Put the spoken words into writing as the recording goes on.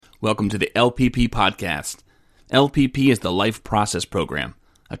Welcome to the LPP podcast. LPP is the Life Process Program,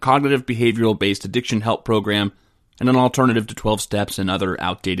 a cognitive behavioral-based addiction help program and an alternative to 12 steps and other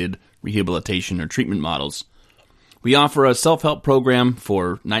outdated rehabilitation or treatment models. We offer a self-help program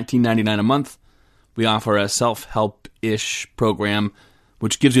for $19.99 a month. We offer a self-help-ish program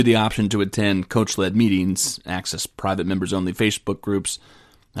which gives you the option to attend coach-led meetings, access private members-only Facebook groups.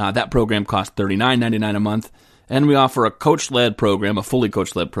 That program costs $39.99 a month. And we offer a coach-led program, a fully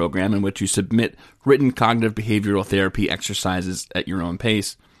coach-led program, in which you submit written cognitive behavioral therapy exercises at your own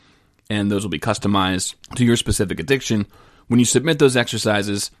pace. And those will be customized to your specific addiction. When you submit those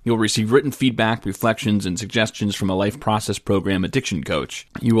exercises, you'll receive written feedback, reflections, and suggestions from a Life Process Program addiction coach.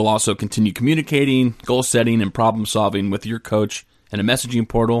 You will also continue communicating, goal setting, and problem solving with your coach in a messaging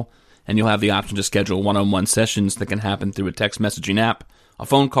portal, and you'll have the option to schedule one-on-one sessions that can happen through a text messaging app, a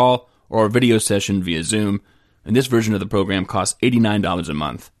phone call, or a video session via Zoom. And this version of the program costs $89 a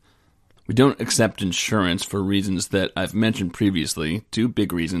month. We don't accept insurance for reasons that I've mentioned previously. Two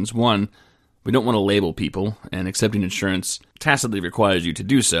big reasons. One, we don't want to label people, and accepting insurance tacitly requires you to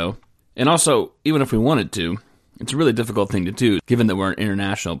do so. And also, even if we wanted to, it's a really difficult thing to do, given that we're an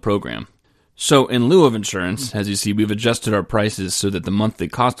international program. So, in lieu of insurance, as you see, we've adjusted our prices so that the monthly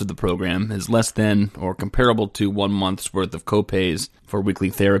cost of the program is less than or comparable to 1 month's worth of copays for weekly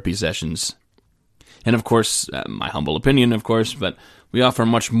therapy sessions. And of course, my humble opinion, of course, but we offer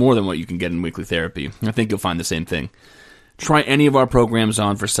much more than what you can get in weekly therapy. I think you'll find the same thing. Try any of our programs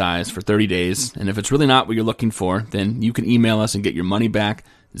on for size for 30 days, and if it's really not what you're looking for, then you can email us and get your money back.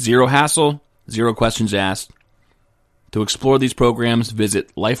 Zero hassle, zero questions asked. To explore these programs,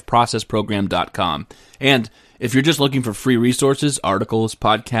 visit lifeprocessprogram.com. And if you're just looking for free resources, articles,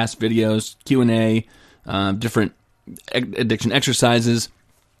 podcasts, videos, Q&A, different addiction exercises,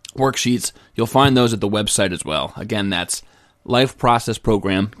 worksheets, you'll find those at the website as well. Again, that's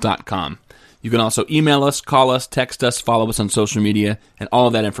lifeprocessprogram.com. You can also email us, call us, text us, follow us on social media, and all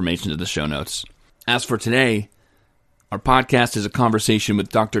of that information is in the show notes. As for today, our podcast is a conversation with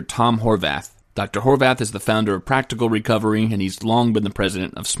Dr. Tom Horvath. Dr. Horvath is the founder of Practical Recovery, and he's long been the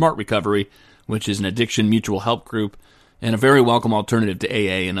president of Smart Recovery, which is an addiction mutual help group and a very welcome alternative to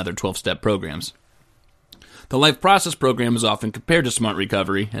AA and other 12-step programs. The Life Process Program is often compared to Smart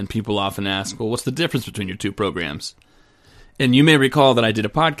Recovery, and people often ask, well, what's the difference between your two programs? And you may recall that I did a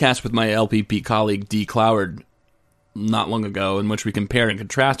podcast with my LPP colleague, Dee Cloward, not long ago, in which we compared and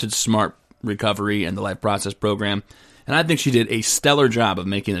contrasted Smart Recovery and the Life Process Program, and I think she did a stellar job of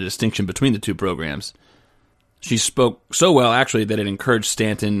making a distinction between the two programs. She spoke so well, actually, that it encouraged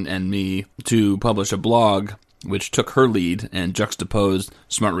Stanton and me to publish a blog which took her lead and juxtaposed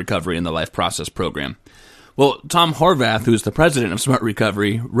Smart Recovery and the Life Process Program. Well, Tom Horvath, who's the president of Smart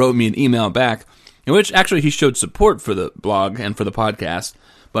Recovery, wrote me an email back in which actually he showed support for the blog and for the podcast,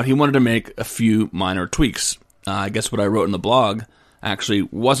 but he wanted to make a few minor tweaks. I guess what I wrote in the blog actually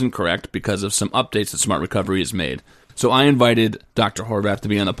wasn't correct because of some updates that Smart Recovery has made. So I invited Dr. Horvath to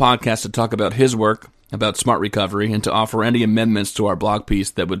be on the podcast to talk about his work, about Smart Recovery, and to offer any amendments to our blog piece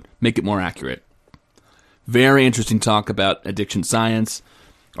that would make it more accurate. Very interesting talk about addiction science,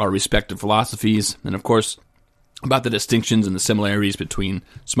 our respective philosophies, and of course, about the distinctions and the similarities between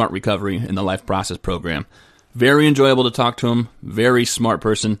Smart Recovery and the Life Process Program. Very enjoyable to talk to him, very smart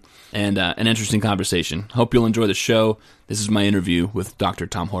person, and an interesting conversation. Hope you'll enjoy the show. This is my interview with Dr.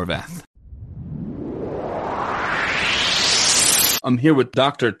 Tom Horvath. I'm here with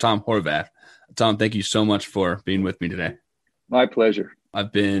Dr. Tom Horvath. Tom, thank you so much for being with me today. My pleasure.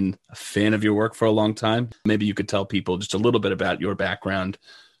 I've been a fan of your work for a long time. Maybe you could tell people just a little bit about your background,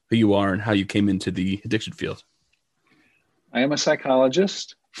 who you are, and how you came into the addiction field. I am a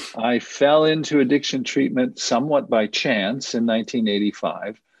psychologist. I fell into addiction treatment somewhat by chance in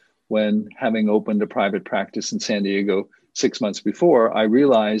 1985 when, having opened a private practice in San Diego 6 months before, I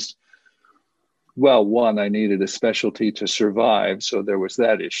realized, well, one, I needed a specialty to survive, so there was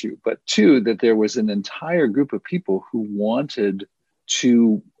that issue. But two, that there was an entire group of people who wanted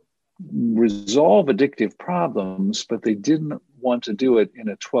to resolve addictive problems, but they didn't want to do it in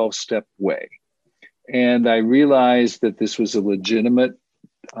a 12-step way. And I realized that this was a legitimate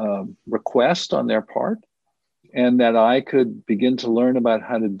request on their part, and that I could begin to learn about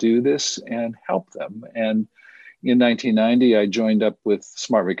how to do this and help them. And in 1990, I joined up with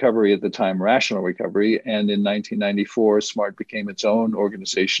Smart Recovery, at the time Rational Recovery, and in 1994, Smart became its own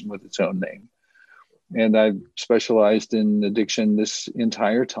organization with its own name. And I've specialized in addiction this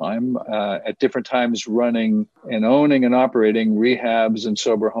entire time, at different times running and owning and operating rehabs and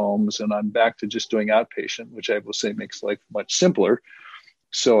sober homes. And I'm back to just doing outpatient, which I will say makes life much simpler.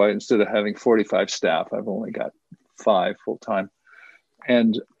 So instead of having 45 staff, I've only got 5 full-time.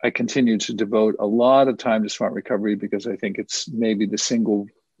 And I continue to devote a lot of time to smart recovery because I think it's maybe the single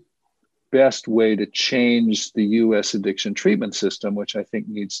best way to change the US addiction treatment system, which I think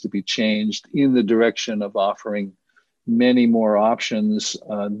needs to be changed in the direction of offering many more options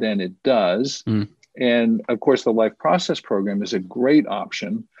than it does. And of course, the Life Process Program is a great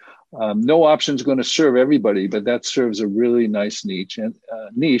option. No option is going to serve everybody, but that serves a really nice niche.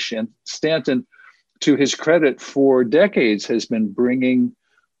 And Stanton, to his credit, for decades has been bringing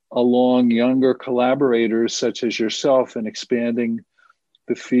along younger collaborators such as yourself and expanding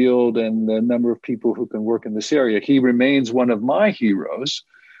the field and the number of people who can work in this area. He remains one of my heroes.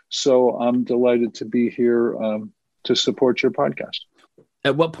 So I'm delighted to be here to support your podcast.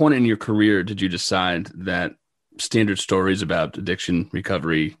 At what point in your career did you decide that standard stories about addiction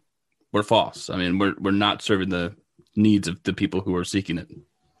recovery were false? I mean, we're not serving the needs of the people who are seeking it.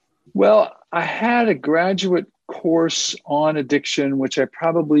 Well, I had a graduate course on addiction, which I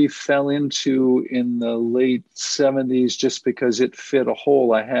probably fell into in the late 70s just because it fit a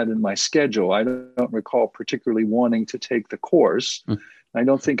hole I had in my schedule. I don't recall particularly wanting to take the course. I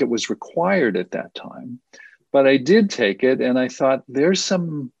don't think it was required at that time, but I did take it. And I thought there's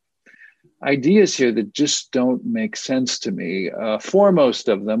some ideas here that just don't make sense to me. Foremost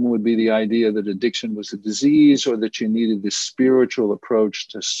of them would be the idea that addiction was a disease or that you needed this spiritual approach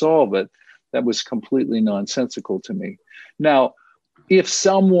to solve it. That was completely nonsensical to me. Now, if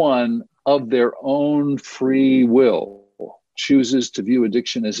someone of their own free will chooses to view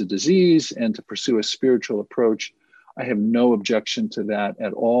addiction as a disease and to pursue a spiritual approach, I have no objection to that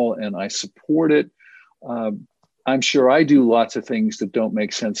at all, and I support it. I'm sure I do lots of things that don't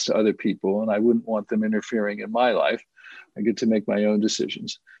make sense to other people, and I wouldn't want them interfering in my life. I get to make my own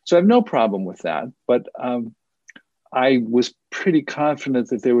decisions. So I have no problem with that. But I was pretty confident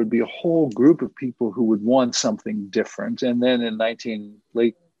that there would be a whole group of people who would want something different. And then in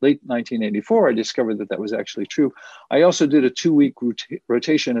late 1984, I discovered that that was actually true. I also did a 2-week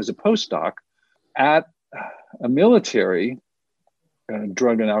rotation as a postdoc at a military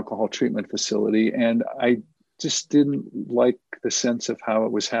drug and alcohol treatment facility. And I just didn't like the sense of how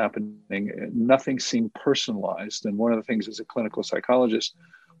it was happening. Nothing seemed personalized. And one of the things as a clinical psychologist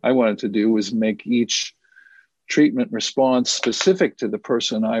I wanted to do was make each treatment response specific to the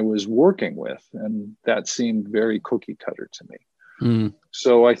person I was working with. And that seemed very cookie cutter to me.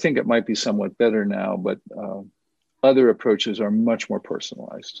 So I think it might be somewhat better now, but other approaches are much more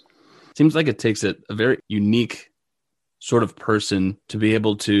personalized. Seems like it takes a very unique sort of person to be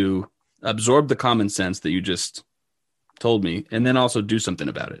able to absorb the common sense that you just told me and then also do something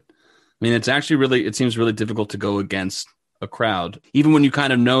about it. I mean, it seems really difficult to go against a crowd, even when you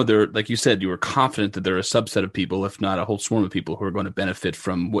kind of know they're, like you said, you were confident that there are a subset of people, if not a whole swarm of people, who are going to benefit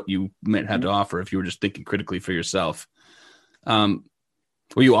from what you might have to offer if you were just thinking critically for yourself.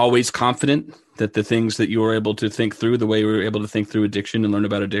 Were you always confident that the things that you were able to think through, the way you were able to think through addiction and learn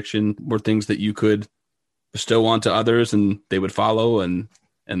about addiction, were things that you could bestow onto others and they would follow and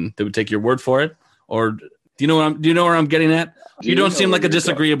they would take your word for it? Or do you know where I'm getting at? You don't seem like a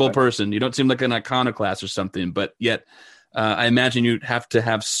disagreeable person. You don't seem like an iconoclast or something, but yet I imagine you'd have to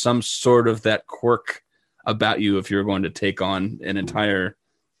have some sort of that quirk about you if you're going to take on an entire,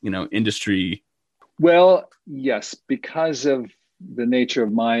 industry. Well, yes, because of the nature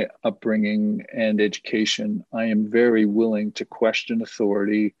of my upbringing and education, I am very willing to question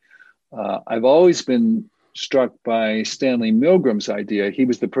authority. I've always been struck by Stanley Milgram's idea. He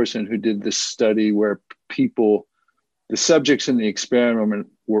was the person who did this study where the subjects in the experiment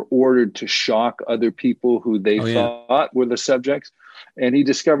were ordered to shock other people who they thought were the subjects. And he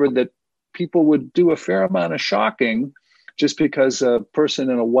discovered that people would do a fair amount of shocking just because a person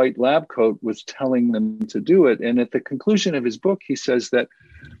in a white lab coat was telling them to do it. And at the conclusion of his book, he says that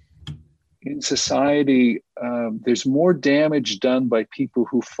in society, there's more damage done by people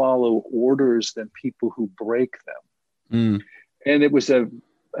who follow orders than people who break them. And it was an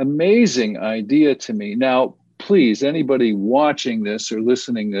amazing idea to me. Now, please, anybody watching this or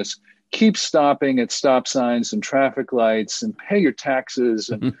listening this, keep stopping at stop signs and traffic lights and pay your taxes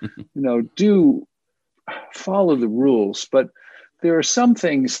and, do follow the rules. But there are some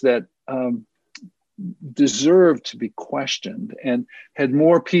things that deserve to be questioned, and had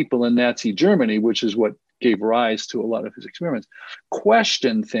more people in Nazi Germany, which is what gave rise to a lot of his experiments,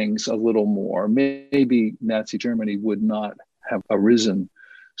 question things a little more, maybe Nazi Germany would not have arisen.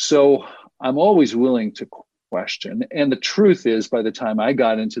 So I'm always willing to question. And the truth is, by the time I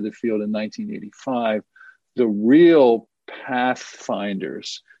got into the field in 1985, the real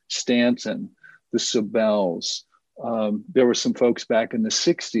pathfinders, Stanton, the Sobels, there were some folks back in the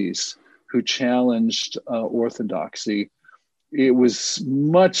 60s who challenged orthodoxy. it was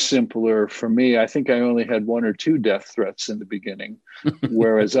much simpler for me. I think I only had 1 or 2 death threats in the beginning,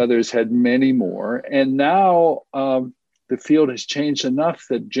 whereas others had many more. And now the field has changed enough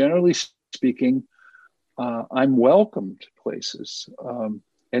that, generally speaking, I'm welcomed places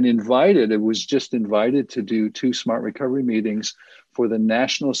and invited. It was just invited to do 2 Smart Recovery meetings for the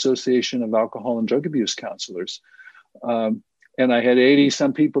National Association of Alcohol and Drug Abuse Counselors. And I had 80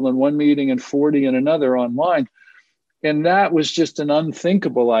 some people in one meeting and 40 in another online. And that was just an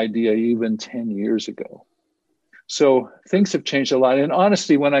unthinkable idea even 10 years ago. So things have changed a lot. And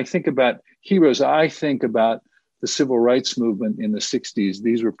honestly, when I think about heroes, I think about the civil rights movement in the 60s.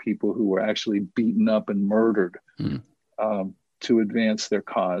 These were people who were actually beaten up and murdered to advance their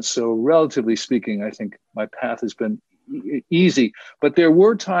cause. So relatively speaking, I think my path has been easy. But there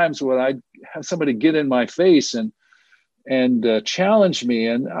were times when I'd have somebody get in my face and challenge me,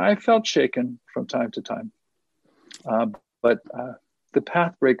 and I felt shaken from time to time. But the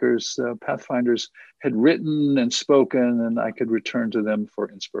Pathbreakers, Pathfinders had written and spoken, and I could return to them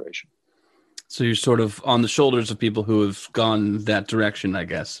for inspiration. So you're sort of on the shoulders of people who have gone that direction, I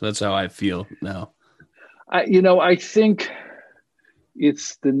guess. That's how I feel now. I think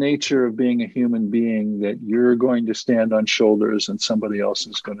it's the nature of being a human being that you're going to stand on shoulders and somebody else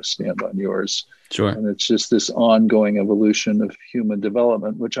is going to stand on yours. Sure. And it's just this ongoing evolution of human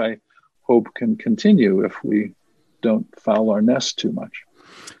development, which I hope can continue if we don't foul our nest too much.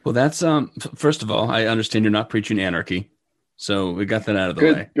 Well, that's first of all, I understand you're not preaching anarchy, so we got that out of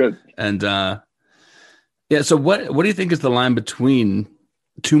the way. Good. And so what do you think is the line between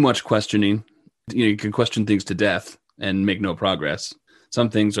too much questioning? You can question things to death and make no progress. Some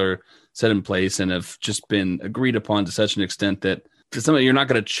things are set in place and have just been agreed upon to such an extent that you're not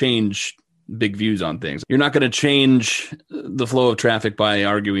going to change big views on things. You're not going to change the flow of traffic by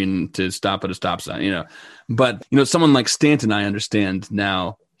arguing to stop at a stop sign, But, someone like Stanton, I understand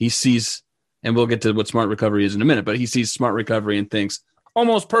now, he sees, and we'll get to what smart recovery is in a minute, but he sees smart recovery and thinks,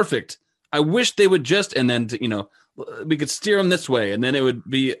 almost perfect. I wish they would just, and then, we could steer them this way and then it would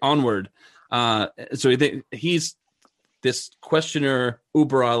be onward. So he's this questioner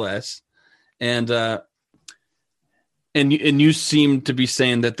uber alles. And you seem to be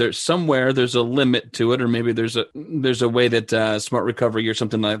saying that there's a limit to it, or maybe there's a way that smart recovery or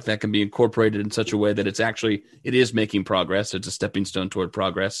something like that can be incorporated in such a way that it is making progress. It's a stepping stone toward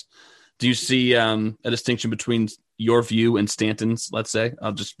progress. Do you see a distinction between your view and Stanton's, let's say?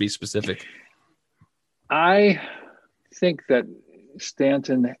 I'll just be specific. I think that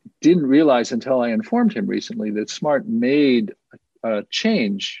Stanton didn't realize until I informed him recently that SMART made a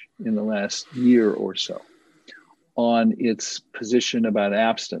change in the last year or so on its position about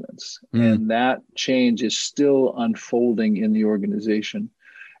abstinence. And that change is still unfolding in the organization.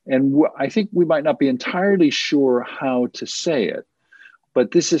 And I think we might not be entirely sure how to say it,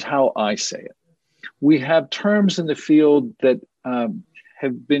 but this is how I say it. We have terms in the field that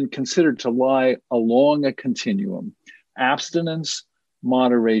have been considered to lie along a continuum: abstinence,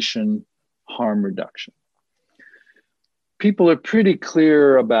 moderation, harm reduction. People are pretty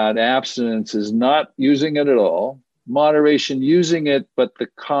clear about abstinence is not using it at all, moderation using it, but the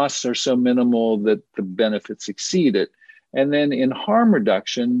costs are so minimal that the benefits exceed it. And then in harm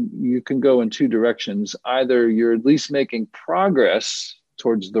reduction, you can go in 2 directions. Either you're at least making progress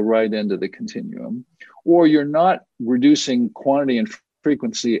towards the right end of the continuum, or you're not reducing quantity and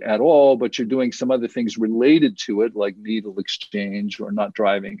frequency at all, but you're doing some other things related to it, like needle exchange or not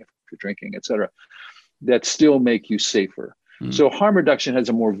driving if you're drinking, et cetera, that still make you safer. So harm reduction has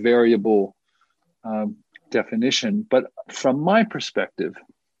a more variable definition. But from my perspective,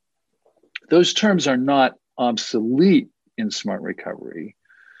 those terms are not obsolete in smart recovery,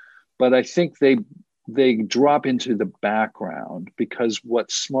 but I think they drop into the background because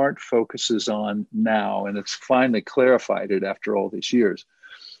what SMART focuses on now, and it's finally clarified it after all these years,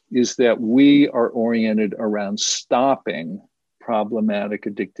 is that we are oriented around stopping problematic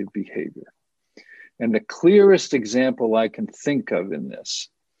addictive behavior. And the clearest example I can think of in this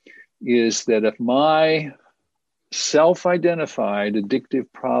is that if my self-identified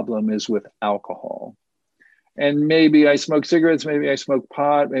addictive problem is with alcohol, and maybe I smoke cigarettes, maybe I smoke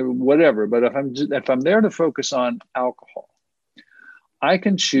pot, maybe whatever, but if I'm there to focus on alcohol, I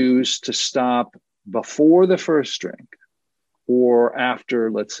can choose to stop before the first drink, or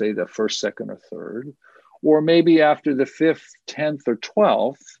after, let's say, the first, second, or third, or maybe after the 5th, 10th, or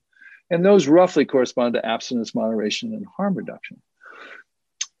 12th. And those roughly correspond to abstinence, moderation, and harm reduction.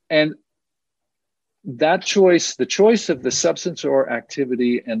 And that choice, the choice of the substance or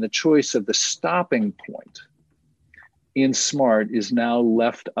activity and the choice of the stopping point in SMART is now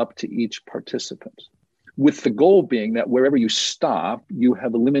left up to each participant. with the goal being that wherever you stop, you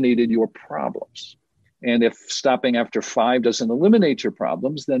have eliminated your problems. And if stopping after 5 doesn't eliminate your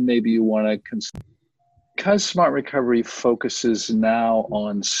problems, then maybe you want to consider. Because Smart Recovery focuses now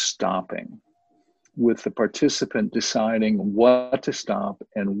on stopping, with the participant deciding what to stop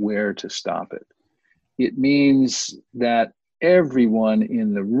and where to stop it. It means that everyone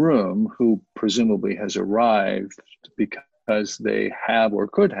in the room who presumably has arrived because they have or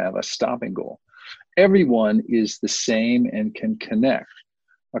could have a stopping goal, everyone is the same and can connect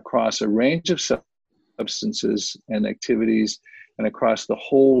across a range of substances and activities and across the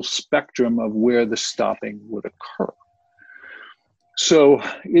whole spectrum of where the stopping would occur. So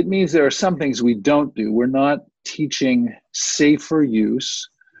it means there are some things we don't do. We're not teaching safer use.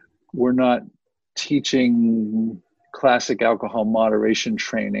 We're not teaching classic alcohol moderation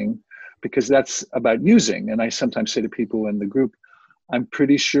training, because that's about using. And I sometimes say to people in the group, I'm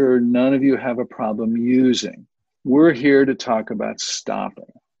pretty sure none of you have a problem using. We're here to talk about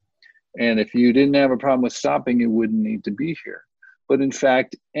stopping. And if you didn't have a problem with stopping, you wouldn't need to be here. But in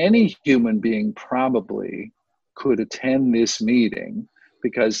fact, any human being probably could attend this meeting,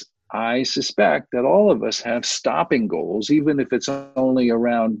 because I suspect that all of us have stopping goals, even if it's only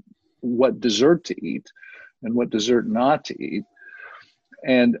around what dessert to eat and what dessert not to eat.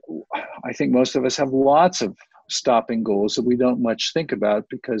 And I think most of us have lots of stopping goals that we don't much think about,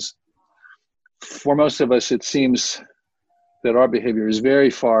 because for most of us, it seems that our behavior is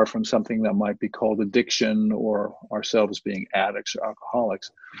very far from something that might be called addiction or ourselves being addicts or alcoholics.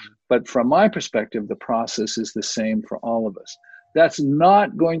 But from my perspective, the process is the same for all of us. That's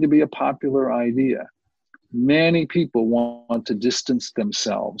not going to be a popular idea. Many people want to distance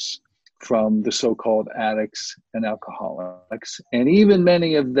themselves from the so-called addicts and alcoholics. And even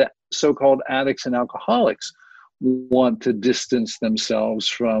many of the so-called addicts and alcoholics want to distance themselves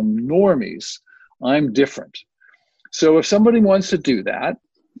from normies. I'm different. So if somebody wants to do that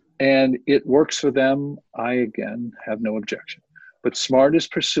and it works for them, I, again, have no objection. But SMART is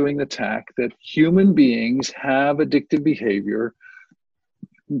pursuing the tack that human beings have addictive behavior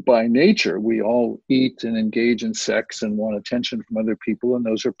by nature. We all eat and engage in sex and want attention from other people, and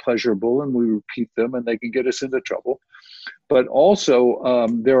those are pleasurable, and we repeat them, and they can get us into trouble. But also,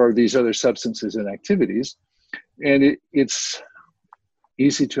 there are these other substances and activities, and it's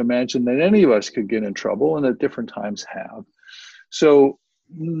easy to imagine that any of us could get in trouble, and at different times have. So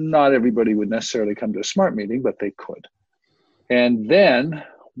not everybody would necessarily come to a SMART meeting, but they could. And then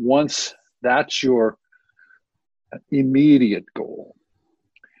once that's your immediate goal,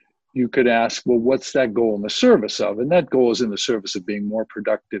 you could ask, well, what's that goal in the service of? And that goal is in the service of being more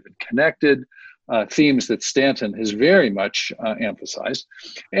productive and connected, themes that Stanton has very much emphasized.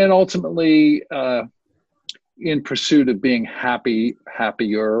 And ultimately, in pursuit of being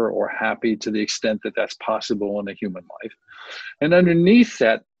happier, or happy to the extent that that's possible in a human life. And underneath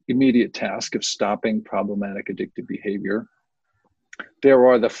that immediate task of stopping problematic addictive behavior, there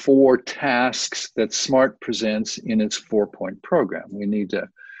are the 4 tasks that SMART presents in its 4-point program. We need to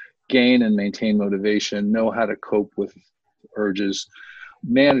gain and maintain motivation, know how to cope with urges,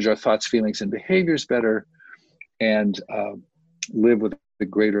 manage our thoughts, feelings, and behaviors better, and live with a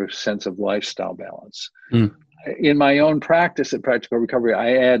greater sense of lifestyle balance. In my own practice at Practical Recovery,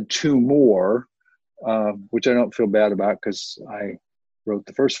 I add 2 more, which I don't feel bad about because I wrote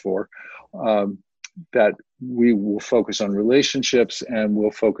the first 4, that we will focus on relationships, and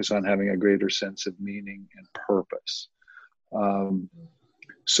we'll focus on having a greater sense of meaning and purpose.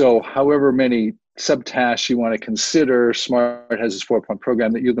 So however many subtasks you want to consider, SMART has its 4-point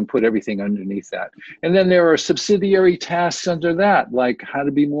program that you can put everything underneath that. And then there are subsidiary tasks under that, like how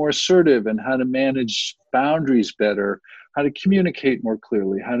to be more assertive and how to manage boundaries better, how to communicate more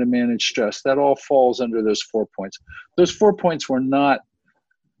clearly, how to manage stress. That all falls under those 4 points. Those 4 points were not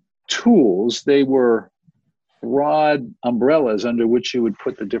tools. They were broad umbrellas under which you would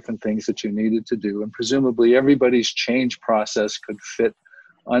put the different things that you needed to do. And presumably everybody's change process could fit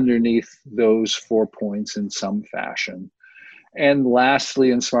underneath those 4 points in some fashion. And lastly,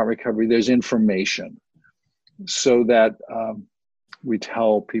 in Smart Recovery, there's information, so that we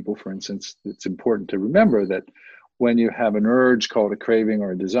tell people, for instance, it's important to remember that when you have an urge called a craving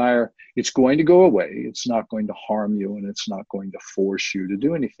or a desire, it's going to go away. It's not going to harm you, and it's not going to force you to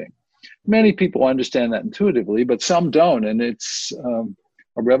do anything. Many people understand that intuitively, but some don't, and it's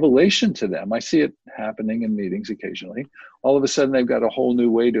a revelation to them. I see it happening in meetings occasionally. All of a sudden, they've got a whole new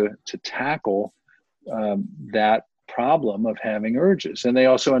way to tackle that problem of having urges. And they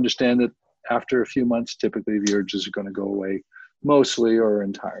also understand that after a few months, typically the urges are going to go away mostly or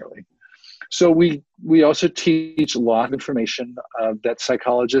entirely. So we also teach a lot of information that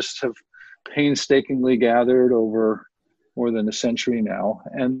psychologists have painstakingly gathered over more than a century now,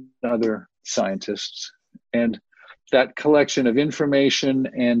 and other scientists. And that collection of information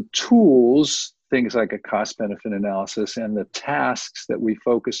and tools, things like a cost-benefit analysis, and the tasks that we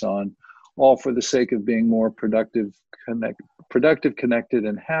focus on, all for the sake of being more productive, connected,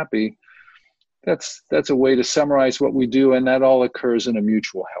 and happy. That's a way to summarize what we do, and that all occurs in a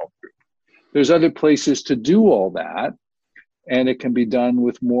mutual help group. There's other places to do all that, and it can be done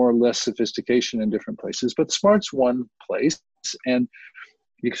with more or less sophistication in different places. But SMART's one place, and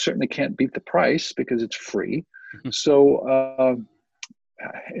you certainly can't beat the price because it's free. So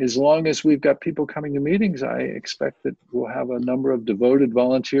as long as we've got people coming to meetings, I expect that we'll have a number of devoted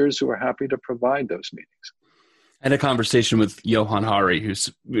volunteers who are happy to provide those meetings. I had a conversation with Johan Hari,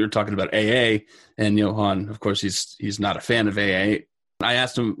 we were talking about AA, and Johan, of course, he's not a fan of AA. I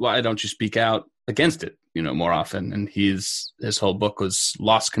asked him, why don't you speak out against it, more often? And his whole book was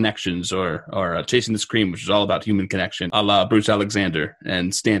Lost Connections or Chasing the Scream, which is all about human connection, a la Bruce Alexander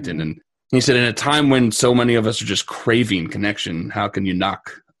and Stanton. And he said, in a time when so many of us are just craving connection, how can you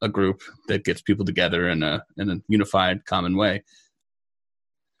knock a group that gets people together in a unified, common way?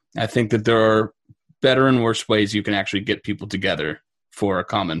 I think that there are better and worse ways you can actually get people together for a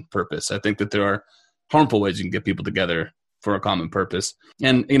common purpose. I think that there are harmful ways you can get people together for a common purpose.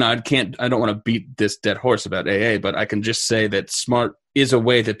 And, I don't want to beat this dead horse about AA, but I can just say that SMART is a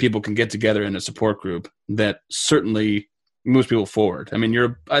way that people can get together in a support group that certainly moves people forward. I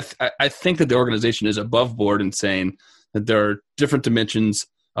mean, I think that the organization is above board in saying that there are different dimensions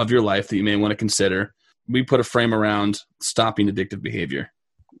of your life that you may want to consider. We put a frame around stopping addictive behavior.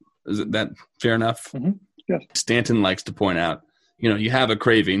 Is that fair enough? Mm-hmm. Yes. Stanton likes to point out, you have a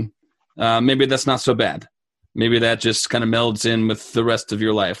craving. Maybe that's not so bad. Maybe that just kind of melds in with the rest of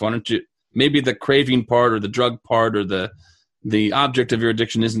your life. Why don't you, maybe the craving part or the drug part or the object of your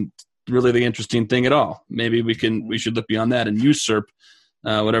addiction isn't really the interesting thing at all. Maybe we should look beyond that and usurp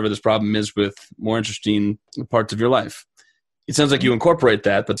whatever this problem is with more interesting parts of your life. It sounds like you incorporate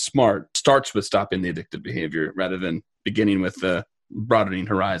that, but SMART starts with stopping the addictive behavior rather than beginning with broadening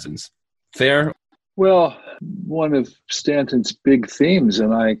horizons. Fair? Well, one of Stanton's big themes,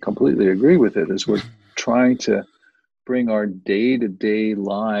 and I completely agree with it, is we're trying to bring our day-to-day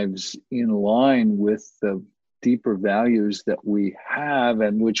lives in line with the deeper values that we have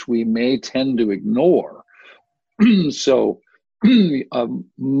and which we may tend to ignore. So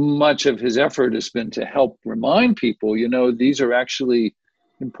much of his effort has been to help remind people, these are actually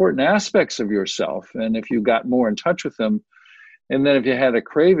important aspects of yourself. And if you got more in touch with them, and then if you had a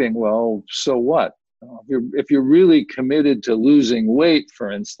craving, well, so what? If you're really committed to losing weight,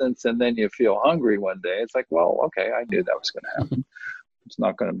 for instance, and then you feel hungry one day, it's like, well, okay, I knew that was going to happen. It's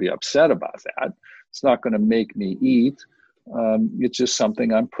not going to be upset about that. It's not going to make me eat. It's just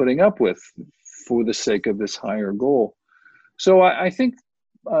something I'm putting up with for the sake of this higher goal. So I think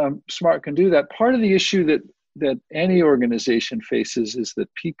SMART can do that. Part of the issue that any organization faces is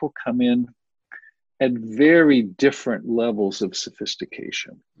that people come in at very different levels of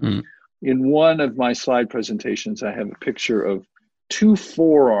sophistication. Mm. In one of my slide presentations, I have a picture of two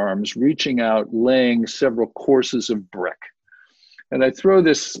forearms reaching out, laying several courses of brick. And I throw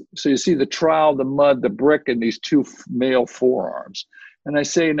this, so you see the trowel, the mud, the brick, and these two male forearms. And I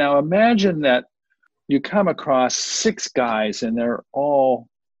say, now imagine that you come across 6 guys and they're all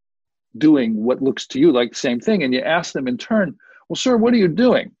doing what looks to you like the same thing. And you ask them in turn, well, sir, what are you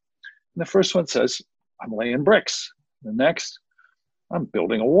doing? And the first one says, I'm laying bricks. The next, I'm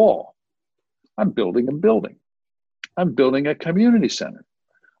building a wall. I'm building a building. I'm building a community center.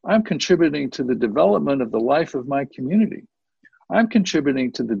 I'm contributing to the development of the life of my community. I'm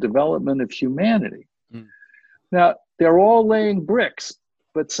contributing to the development of humanity. Mm. Now, they're all laying bricks,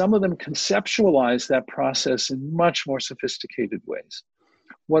 but some of them conceptualize that process in much more sophisticated ways.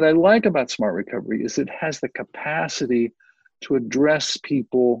 What I like about Smart Recovery is it has the capacity to address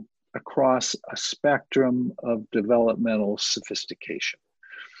people across a spectrum of developmental sophistication.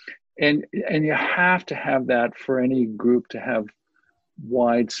 And you have to have that for any group to have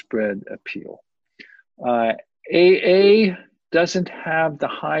widespread appeal. AA doesn't have the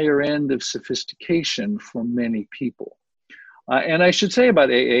higher end of sophistication for many people. And I should say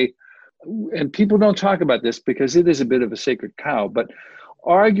about AA, and people don't talk about this because it is a bit of a sacred cow, but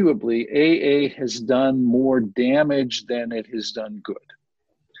arguably AA has done more damage than it has done good.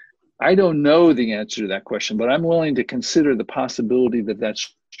 I don't know the answer to that question, but I'm willing to consider the possibility that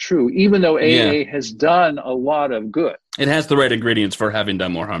that's true, even though AA has done a lot of good. It has the right ingredients for having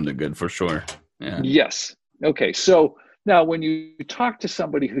done more harm than good, for sure. Yeah. Yes. Okay. So now when you talk to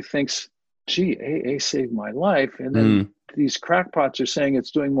somebody who thinks gee, AA saved my life. And then Mm, these crackpots are saying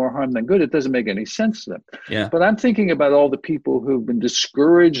it's doing more harm than good. It doesn't make any sense to them. yeah. But I'm thinking about all the people who've been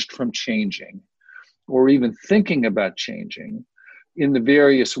discouraged from changing or even thinking about changing in the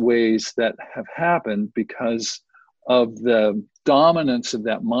various ways that have happened because of the dominance of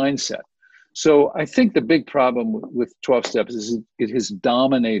that mindset. So I think the big problem with 12 steps is it has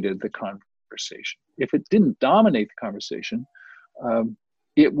dominated the conversation. If it didn't dominate the conversation,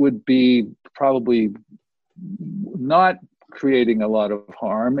 it would be probably not creating a lot of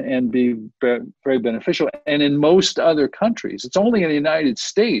harm and be very beneficial. And in most other countries, it's only in the United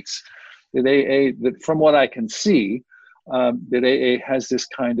States that that from what I can see, that AA has this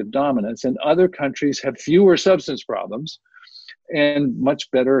kind of dominance. And other countries have fewer substance problems and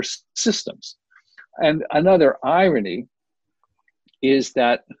much better systems. And another irony is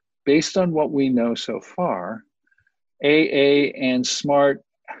that based on what we know so far, AA and SMART,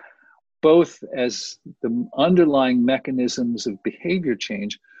 both as the underlying mechanisms of behavior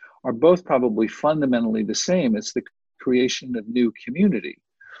change, are both probably fundamentally the same. It's the creation of new community.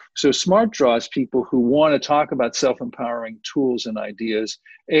 So SMART draws people who want to talk about self-empowering tools and ideas.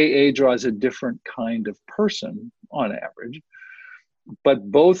 AA draws a different kind of person on average,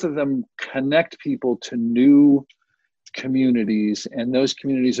 but both of them connect people to new communities, and those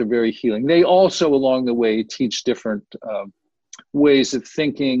communities are very healing. They also, along the way, teach different ways of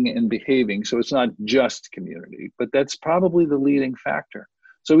thinking and behaving. So it's not just community, but that's probably the leading factor.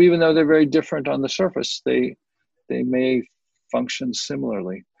 So even though they're very different on the surface, they may function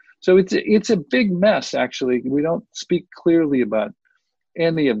similarly. So it's a big mess, actually. We don't speak clearly about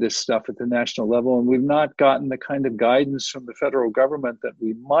any of this stuff at the national level, and we've not gotten the kind of guidance from the federal government that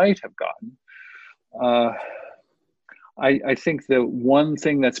we might have gotten. I think the one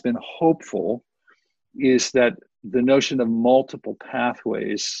thing that's been hopeful is that the notion of multiple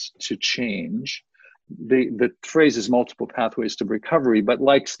pathways to change, the phrase is multiple pathways to recovery, but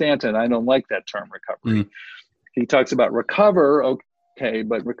like Stanton, I don't like that term recovery. He talks about recover, okay,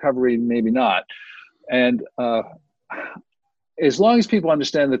 but recovery maybe not. And as long as people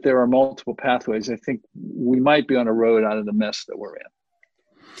understand that there are multiple pathways, I think we might be on a road out of the mess that we're in.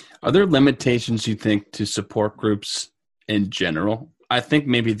 Are there limitations, you think, to support groups in general? I think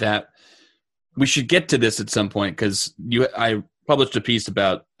maybe that we should get to this at some point, because I published a piece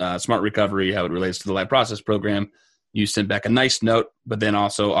about Smart Recovery, how it relates to the Life Process Program. You sent back a nice note, but then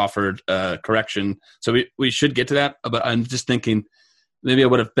also offered correction. So we should get to that. But I'm just thinking maybe I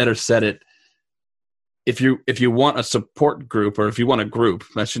would have better said it. If you want a support group, or if you want a group,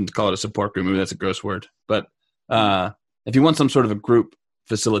 I shouldn't call it a support group. Maybe that's a gross word. But if you want some sort of a group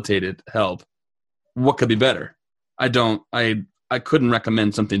facilitated help, what could be better? I couldn't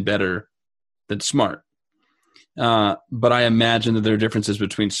recommend something better than SMART. But I imagine that there are differences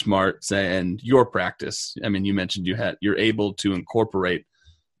between SMART, say, and your practice. I mean, you mentioned you're able to incorporate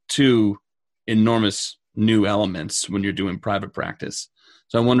two enormous new elements when you're doing private practice.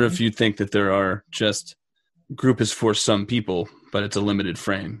 So I wonder if you think that there are just group is for some people, but it's a limited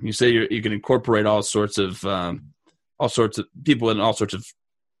frame. You say you can incorporate all sorts of people and all sorts of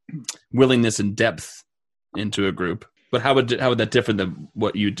willingness and depth into a group. But how would that differ than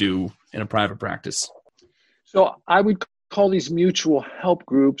what you do in a private practice? So I would call these mutual help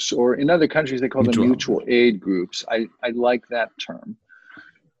groups, or in other countries they call them mutual aid groups. I like that term.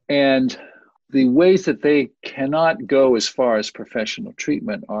 And the ways that they cannot go as far as professional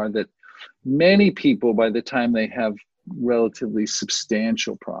treatment are that many people, by the time they have relatively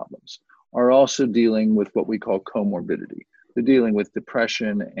substantial problems, are also dealing with what we call comorbidity. They're dealing with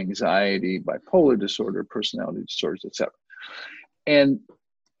depression, anxiety, bipolar disorder, personality disorders, etc. And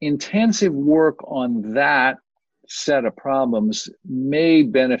intensive work on that set of problems may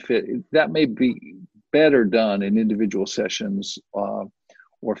be better done in individual sessions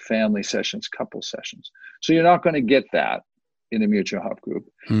or family sessions, couple sessions. So you're not going to get that in a mutual help group.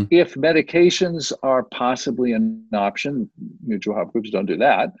 If medications are possibly an option, mutual help groups don't do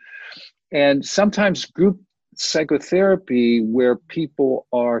that. And sometimes group psychotherapy, where people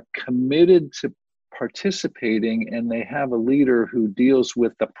are committed to participating and they have a leader who deals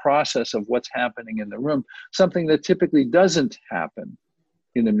with the process of what's happening in the room, something that typically doesn't happen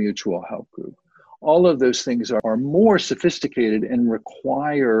in a mutual help group. All of those things are more sophisticated and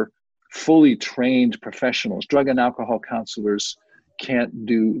require fully trained professionals. Drug and alcohol counselors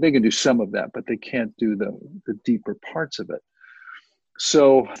they can do some of that, but they can't do the deeper parts of it.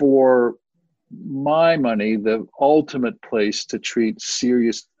 So for my money, the ultimate place to treat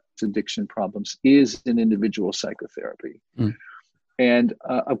serious addiction problems is in individual psychotherapy. And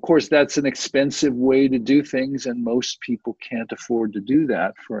of course, that's an expensive way to do things, and most people can't afford to do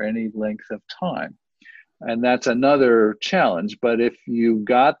that for any length of time. And that's another challenge. But if you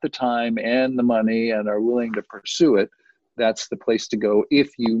got the time and the money and are willing to pursue it, that's the place to go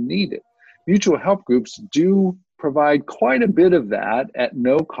if you need it. Mutual help groups do provide quite a bit of that at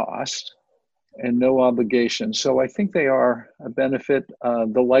no cost and no obligation. So I think they are a benefit.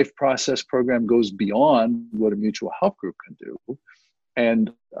 The Life Process program goes beyond what a mutual help group can do,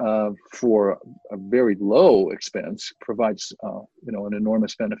 and for a very low expense provides an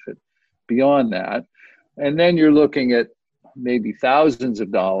enormous benefit beyond that. And then you're looking at maybe thousands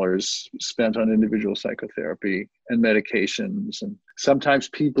of dollars spent on individual psychotherapy and medications. And sometimes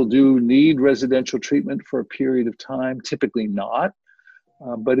people do need residential treatment for a period of time, typically not.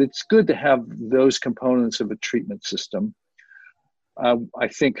 But it's good to have those components of a treatment system. I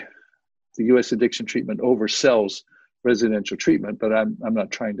think the U.S. addiction treatment oversells residential treatment, but I'm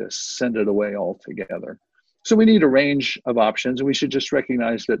not trying to send it away altogether. So we need a range of options, and we should just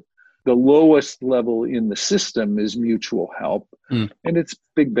recognize that the lowest level in the system is mutual help, and its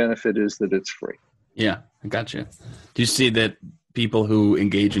big benefit is that it's free. Yeah, I got you. Do you see that people who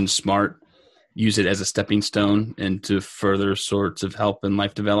engage in SMART use it as a stepping stone into further sorts of help and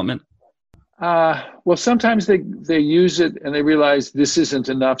life development? Well, sometimes they use it and they realize this isn't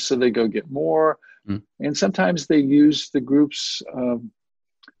enough, so they go get more. And sometimes they use the groups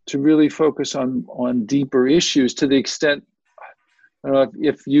to really focus on deeper issues, to the extent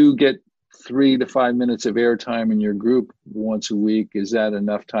if you get 3 to 5 minutes of airtime in your group once a week, is that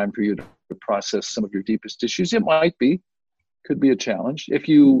enough time for you to process some of your deepest issues? It might be. Could be a challenge. If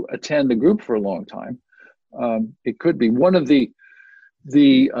you attend the group for a long time, it could be. One of the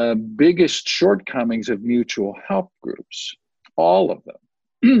biggest shortcomings of mutual help groups, all of them,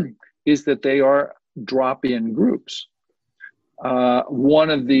 is that they are drop-in groups. One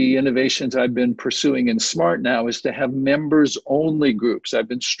of the innovations I've been pursuing in SMART now is to have members-only groups. I've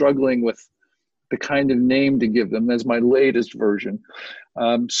been struggling with the kind of name to give them. That's my latest version.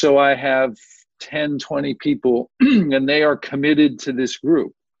 So I have 10, 20 people, and they are committed to this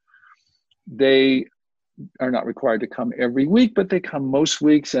group. They are not required to come every week, but they come most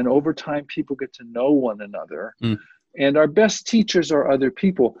weeks, and over time, people get to know one another. And our best teachers are other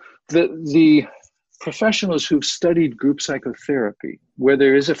people. The professionals who've studied group psychotherapy, where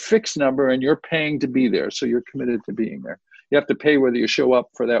there is a fixed number and you're paying to be there, so you're committed to being there. You have to pay whether you show up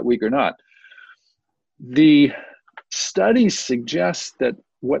for that week or not. The studies suggest that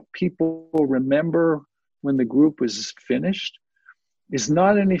what people remember when the group was finished is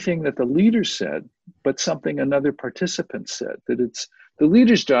not anything that the leader said, but something another participant said. That it's the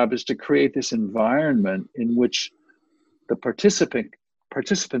leader's job is to create this environment in which the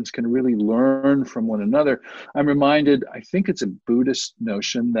participants can really learn from one another. I'm reminded, I think it's a Buddhist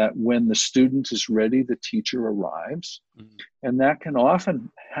notion, that when the student is ready, the teacher arrives. And that can often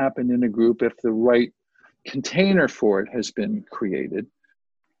happen in a group if the right container for it has been created.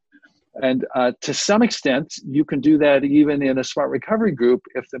 And to some extent, you can do that even in a SMART recovery group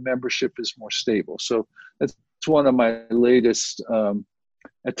if the membership is more stable. So that's one of my latest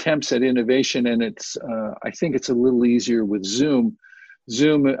attempts at innovation, and it's I think it's a little easier with Zoom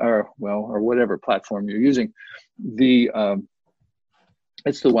or whatever platform you're using. It's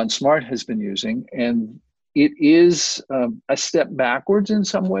the one SMART has been using, and it is a step backwards in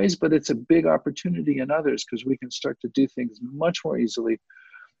some ways, but it's a big opportunity in others because we can start to do things much more easily.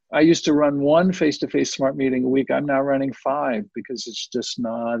 I used to run 1 face-to-face SMART meeting a week. I'm now running 5 because it's just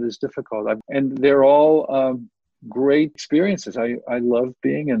not as difficult. And they're all great experiences. I love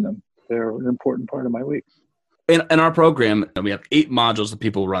being in them. They're an important part of my week. In our program, we have 8 modules that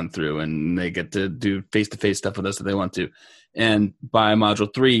people run through, and they get to do face-to-face stuff with us if they want to. And by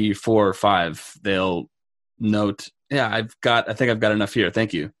module 3, 4, or 5, they'll note, I think I've got enough here.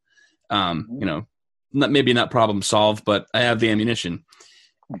 Thank you. Maybe not problem solved, but I have the ammunition.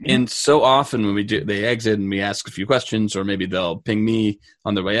 And so often when they exit and we ask a few questions, or maybe they'll ping me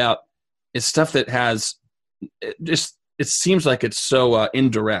on their way out, it's stuff that it seems like it's so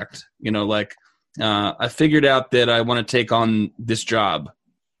indirect, I figured out that I want to take on this job.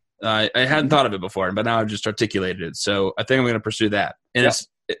 I hadn't thought of it before, but now I've just articulated it. So I think I'm going to pursue that. And It's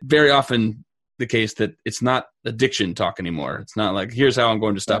very often the case that it's not addiction talk anymore. It's not like, here's how I'm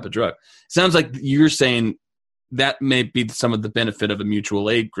going to stop a drug. It sounds like you're saying that may be some of the benefit of a mutual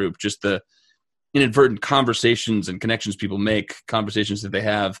aid group, just the inadvertent conversations and connections people make, conversations that they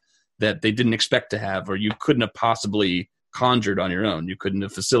have that they didn't expect to have, or you couldn't have possibly conjured on your own. You couldn't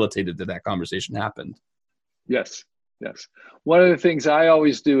have facilitated that conversation happened. Yes. Yes. One of the things I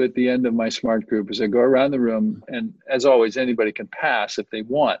always do at the end of my SMART group is I go around the room, and as always, anybody can pass if they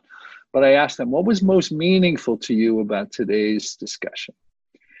want. But I ask them, what was most meaningful to you about today's discussion?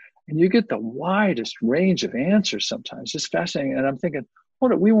 And you get the widest range of answers sometimes. Just fascinating. And I'm thinking,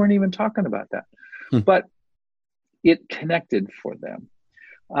 hold it, we weren't even talking about that. But it connected for them.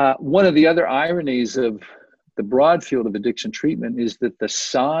 One of the other ironies of the broad field of addiction treatment is that the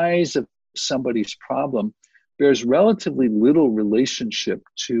size of somebody's problem bears relatively little relationship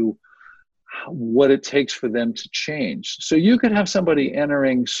to what it takes for them to change. So you could have somebody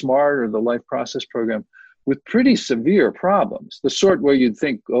entering SMART or the Life Process Program with pretty severe problems, the sort where you'd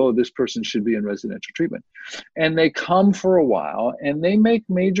think, oh, this person should be in residential treatment. And they come for a while and they make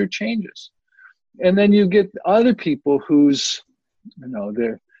major changes. And then you get other people whose,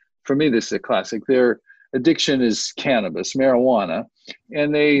 for me, this is a classic, their addiction is cannabis, marijuana,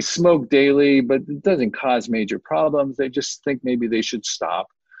 and they smoke daily, but it doesn't cause major problems. They just think maybe they should stop.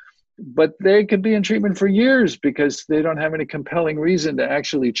 But they could be in treatment for years because they don't have any compelling reason to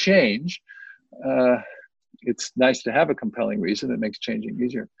actually change. It's nice to have a compelling reason. It makes changing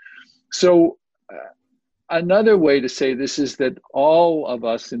easier. So another way to say this is that all of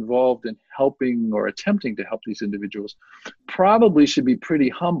us involved in helping or attempting to help these individuals probably should be pretty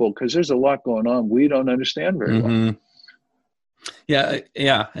humble because there's a lot going on we don't understand very well.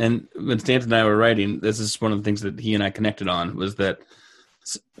 Yeah. And when Stanton and I were writing, this is one of the things that he and I connected on, was that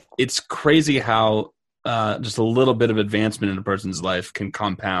it's crazy how just a little bit of advancement in a person's life can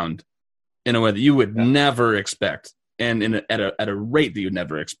compound in a way that you would never expect. And at a rate that you'd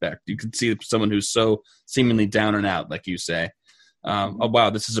never expect. You can see someone who's so seemingly down and out, like you say, oh,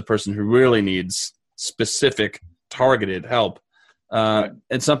 wow, this is a person who really needs specific, targeted help. And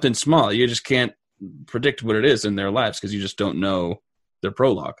something small. You just can't predict what it is in their lives because you just don't know their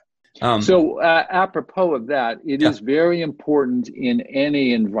prologue. So apropos of that, it is very important in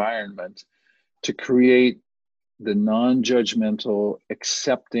any environment to create the non-judgmental,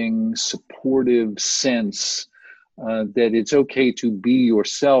 accepting, supportive sense that it's okay to be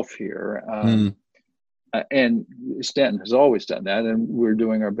yourself here. And Stanton has always done that, and we're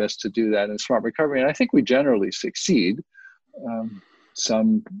doing our best to do that in Smart Recovery. And I think we generally succeed.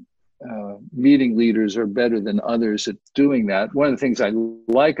 Some meeting leaders are better than others at doing that. One of the things I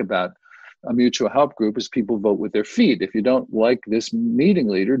like about a mutual help group is people vote with their feet. If you don't like this meeting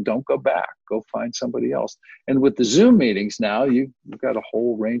leader, don't go back. Go find somebody else. And with the Zoom meetings now, you've got a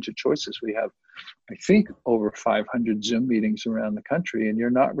whole range of choices. We have, I think, over 500 Zoom meetings around the country, and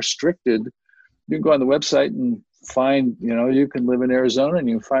you're not restricted. You can go on the website and find, you can live in Arizona and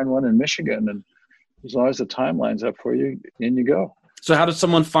you can find one in Michigan. And as long as the timeline's up for you, in you go. So how does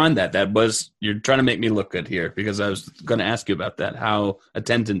someone find that? You're trying to make me look good here because I was going to ask you about that, how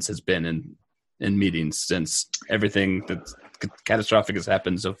attendance has been in meetings since everything that's catastrophic has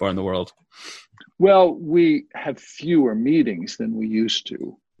happened so far in the world. Well, we have fewer meetings than we used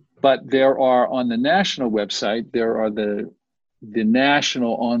to, but there are on the national website, there are the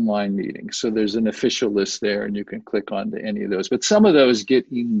national online meetings. So there's an official list there and you can click on to any of those, but some of those get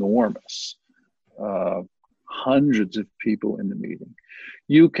enormous. Hundreds of people in the meeting.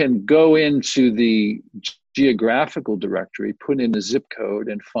 You can go into the geographical directory, put in a zip code,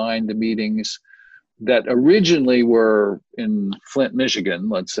 and find the meetings that originally were in Flint, Michigan,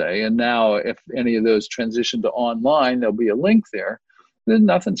 let's say, and now if any of those transition to online, there'll be a link there. There's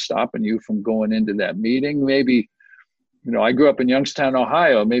nothing stopping you from going into that meeting. Maybe, I grew up in Youngstown,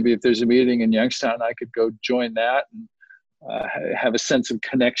 Ohio. Maybe if there's a meeting in Youngstown, I could go join that and have a sense of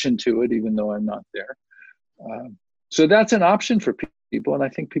connection to it, even though I'm not there. So that's an option for people, and I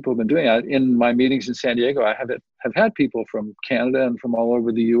think people have been doing that. In my meetings in San Diego, I have had people from Canada and from all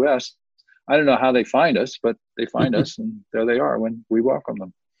over the U.S. I don't know how they find us, but they find us, and there they are when we welcome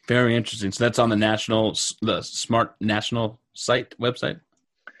them. Very interesting. So that's on the Smart National site website?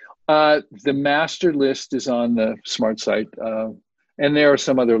 The master list is on the Smart site, and there are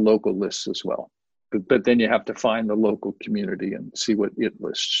some other local lists as well. But then you have to find the local community and see what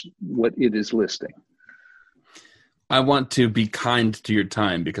it is listing. I want to be kind to your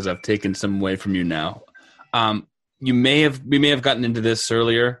time because I've taken some away from you now. We may have gotten into this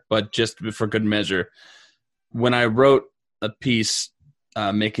earlier, but just for good measure, when I wrote a piece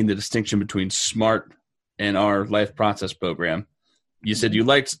making the distinction between SMART and our Life Process Program, you said you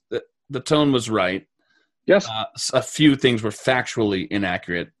liked the tone was right. Yes. A few things were factually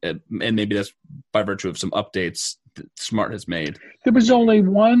inaccurate, and maybe that's by virtue of some updates that SMART has made. There was only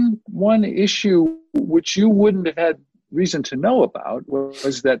one issue which you wouldn't have had reason to know about,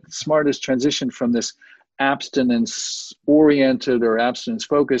 was that SMART has transitioned from this abstinence-oriented or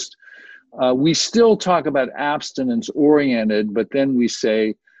abstinence-focused We still talk about abstinence oriented, but then we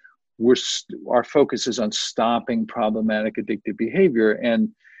say our focus is on stopping problematic addictive behavior. And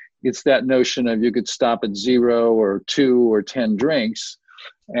it's that notion of you could stop at 0 or 2 or 10 drinks,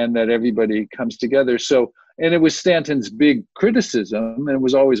 and that everybody comes together. So, and it was Stanton's big criticism, and it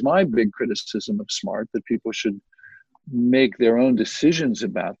was always my big criticism of SMART, that people should make their own decisions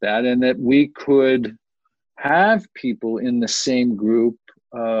about that, and that we could have people in the same group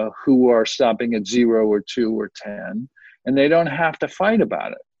who are stopping at 0 or 2 or 10, and they don't have to fight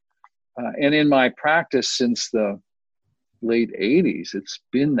about it. And in my practice since the late 80s, it's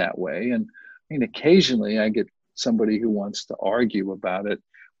been that way. And I mean, occasionally I get somebody who wants to argue about it.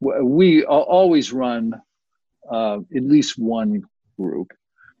 We always run at least one group,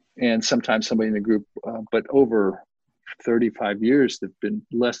 and sometimes somebody in the group, but over 35 years, there've been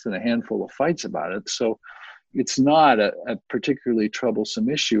less than a handful of fights about it. So it's not a particularly troublesome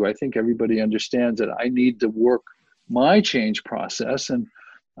issue. I think everybody understands that I need to work my change process, and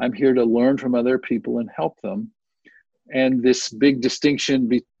I'm here to learn from other people and help them. And this big distinction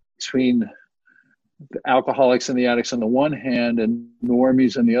between the alcoholics and the addicts on the one hand and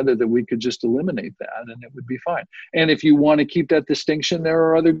normies on the other, that we could just eliminate that and it would be fine. And if you want to keep that distinction, there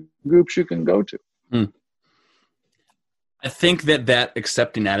are other groups you can go to. I think that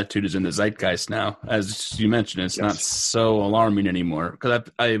accepting attitude is in the zeitgeist now. As you mentioned, it's not so alarming anymore. Because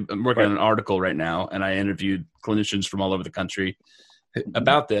I'm working on an article right now, and I interviewed clinicians from all over the country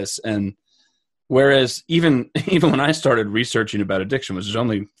about this. And whereas even when I started researching about addiction, which was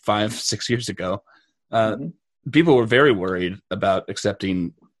only 5-6 years ago, people were very worried about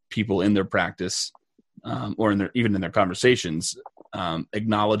accepting people in their practice or even in their conversations,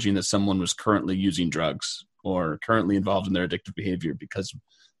 acknowledging that someone was currently using drugs or currently involved in their addictive behavior because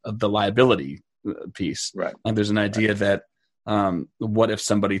of the liability piece. Right. Like there's an idea that what if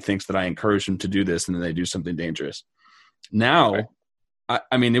somebody thinks that I encourage them to do this and then they do something dangerous? Now,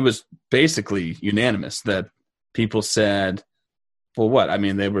 I mean, it was basically unanimous that people said, well, what? I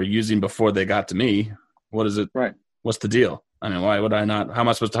mean, they were using before they got to me. What is it? Right. What's the deal? I mean, why would I not? How am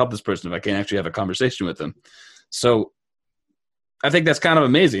I supposed to help this person if I can't actually have a conversation with them? So I think that's kind of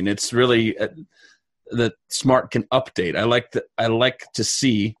amazing. It's really that SMART can update. I like to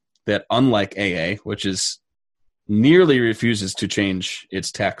see that, unlike AA, which is nearly refuses to change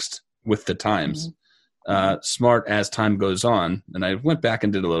its text with the times, SMART, as time goes on, and I went back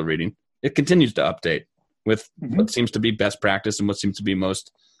and did a little reading, it continues to update with what seems to be best practice and what seems to be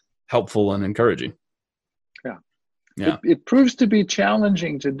most helpful and encouraging. Yeah. It proves to be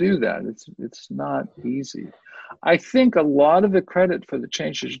challenging to do that. It's not easy. I think a lot of the credit for the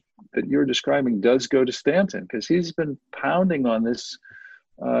changes that you're describing does go to Stanton, because he's been pounding on this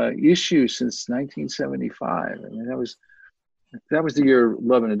issue since 1975. I mean, that was the year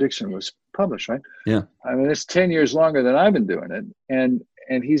Love and Addiction was published, right? Yeah. I mean, it's 10 years longer than I've been doing it.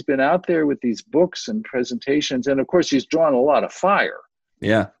 And he's been out there with these books and presentations. And of course, he's drawn a lot of fire.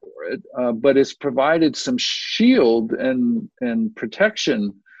 Yeah. For it, but it's provided some shield and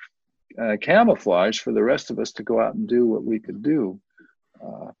protection, camouflage for the rest of us to go out and do what we could do.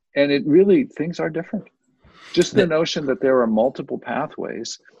 And it really, things are different. Just the notion that there are multiple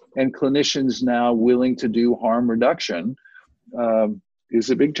pathways and clinicians now willing to do harm reduction is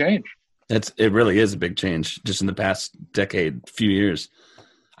a big change. It really is a big change just in the past decade, few years.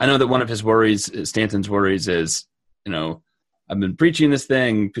 I know that one of his worries, Stanton's worries, is, I've been preaching this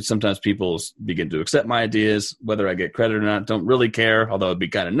thing. Sometimes people begin to accept my ideas, whether I get credit or not, don't really care, although it'd be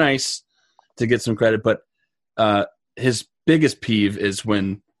kind of nice to get some credit. But his biggest peeve is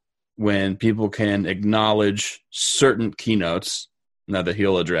when people can acknowledge certain keynotes now that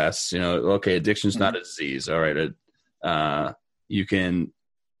he'll address, okay, addiction's not a disease. All right. You can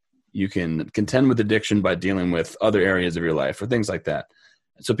contend with addiction by dealing with other areas of your life or things like that.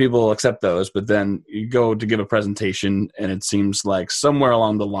 So people accept those, but then you go to give a presentation and it seems like somewhere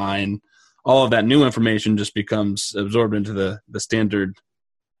along the line, all of that new information just becomes absorbed into the standard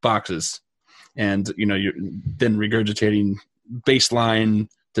boxes. And, you're then regurgitating baseline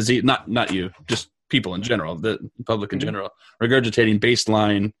disease, not you, just people in general, the public in general, regurgitating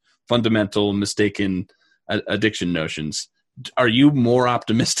baseline, fundamental, mistaken addiction notions. Are you more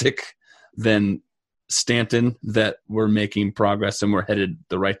optimistic than Stanton that we're making progress and we're headed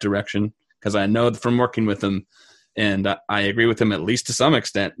the right direction? Because I know from working with him, and I agree with him at least to some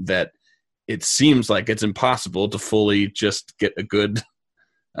extent, that it seems like it's impossible to fully just get a good,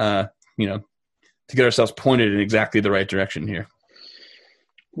 to get ourselves pointed in exactly the right direction here.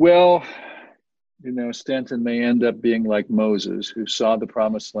 Well, Stanton may end up being like Moses, who saw the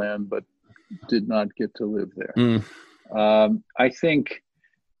promised land but did not get to live there. I think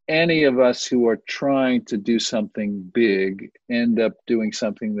any of us who are trying to do something big end up doing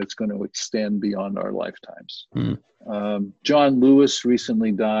something that's going to extend beyond our lifetimes. John Lewis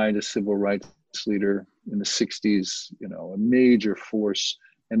recently died, a civil rights leader in the 60s, a major force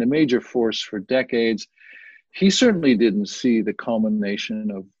for decades. He certainly didn't see the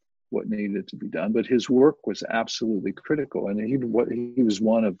culmination of what needed to be done, but his work was absolutely critical. And he was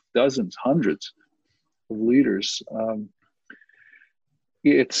one of dozens, hundreds of leaders.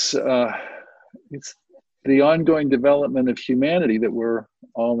 It's the ongoing development of humanity that we're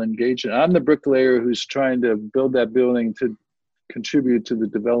all engaged in. I'm the bricklayer who's trying to build that building to contribute to the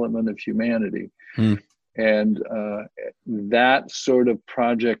development of humanity. And that sort of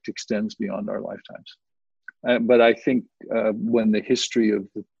project extends beyond our lifetimes. But I think when the history of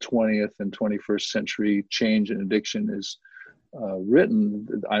the 20th and 21st century change in addiction is written,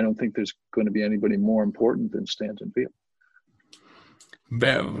 I don't think there's going to be anybody more important than Stanton Field.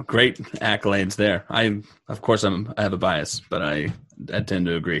 Great accolades there. I have a bias, but I tend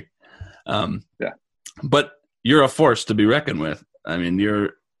to agree. But you're a force to be reckoned with. I mean,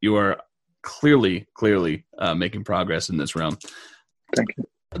 you are clearly making progress in this realm. Thank you.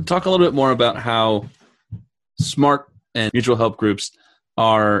 Talk a little bit more about how SMART and mutual help groups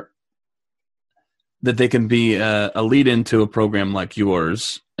that they can be a lead into a program like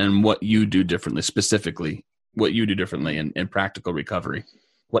yours, and what you do differently, specifically what you do differently in practical recovery.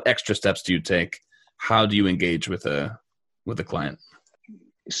 What extra steps do you take? How do you engage with a client?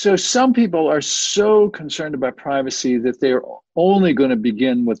 So some people are so concerned about privacy that they're only going to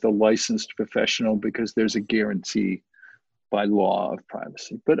begin with a licensed professional because there's a guarantee by law of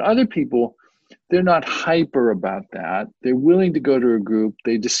privacy. But other people, they're not hyper about that. They're willing to go to a group.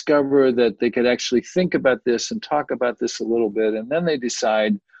 They discover that they could actually think about this and talk about this a little bit. And then they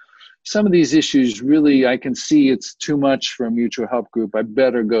decide, some of these issues really, I can see it's too much for a mutual help group. I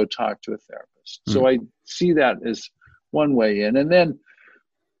better go talk to a therapist. So I see that as one way in. And then,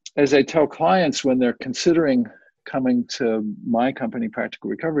 as I tell clients when they're considering coming to my company,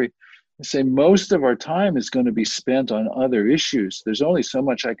 Practical Recovery, I say most of our time is going to be spent on other issues. There's only so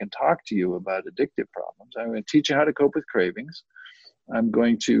much I can talk to you about addictive problems. I'm going to teach you how to cope with cravings. I'm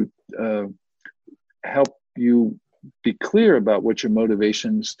going to help you be clear about what your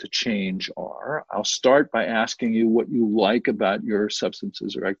motivations to change are. I'll start by asking you what you like about your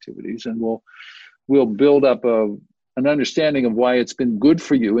substances or activities, and we'll build up an understanding of why it's been good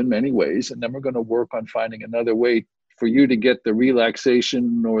for you in many ways, and then we're going to work on finding another way for you to get the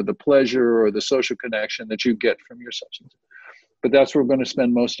relaxation or the pleasure or the social connection that you get from your substance. But that's what we're going to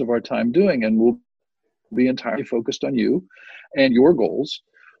spend most of our time doing, and we'll be entirely focused on you and your goals.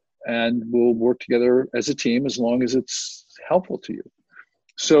 And we'll work together as a team as long as it's helpful to you.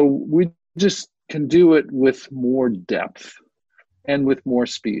 So we just can do it with more depth and with more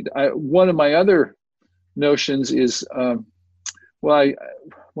speed. One of my other notions is,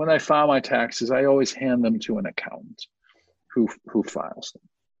 when I file my taxes, I always hand them to an accountant who files them.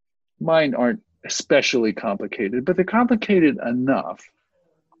 Mine aren't especially complicated, but they're complicated enough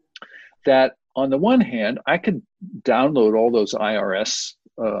that on the one hand, I could download all those IRS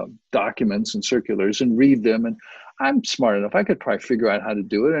documents and circulars and read them. And I'm smart enough. I could probably figure out how to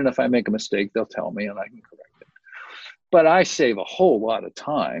do it. And if I make a mistake, they'll tell me and I can correct it. But I save a whole lot of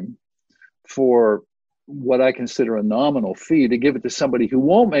time for what I consider a nominal fee to give it to somebody who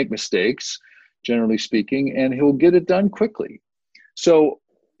won't make mistakes, generally speaking, and he'll get it done quickly. So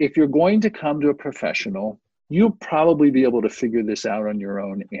if you're going to come to a professional, you'll probably be able to figure this out on your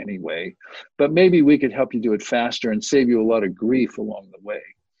own anyway, but maybe we could help you do it faster and save you a lot of grief along the way.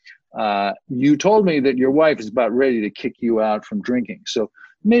 You told me that your wife is about ready to kick you out from drinking. So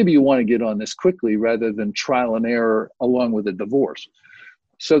maybe you want to get on this quickly rather than trial and error along with a divorce.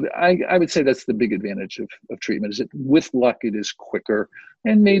 So I would say that's the big advantage of treatment, is that with luck, it is quicker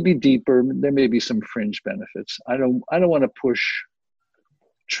and maybe deeper. There may be some fringe benefits. I don't want to push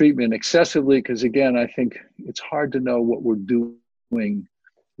treatment excessively because, again, I think it's hard to know what we're doing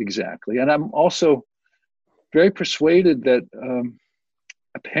exactly. And I'm also very persuaded that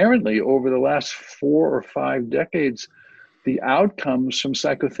apparently over the last 4 or 5 decades, the outcomes from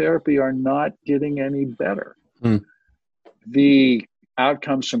psychotherapy are not getting any better. The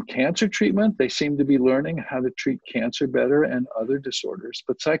outcomes from cancer treatment, they seem to be learning how to treat cancer better and other disorders.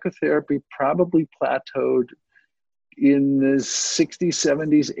 But psychotherapy probably plateaued in the 60s,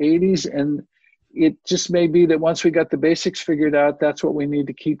 70s, 80s. And it just may be that once we got the basics figured out, that's what we need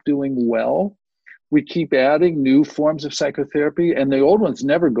to keep doing well. We keep adding new forms of psychotherapy, and the old ones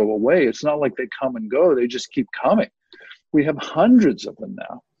never go away. It's not like they come and go. They just keep coming. We have hundreds of them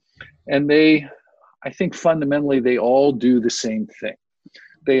now. And I think fundamentally, they all do the same thing.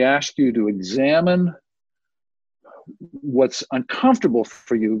 They ask you to examine what's uncomfortable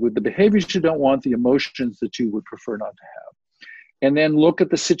for you with the behaviors you don't want, the emotions that you would prefer not to have. And then look at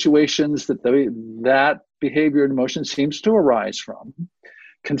the situations that that behavior and emotion seems to arise from.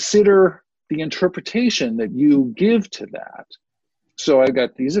 Consider the interpretation that you give to that. So I've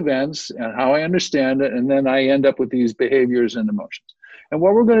got these events and how I understand it, and then I end up with these behaviors and emotions. And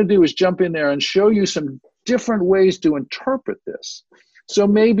what we're going to do is jump in there and show you some different ways to interpret this. So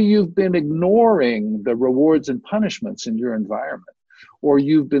maybe you've been ignoring the rewards and punishments in your environment, or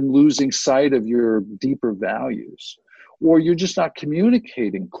you've been losing sight of your deeper values, or you're just not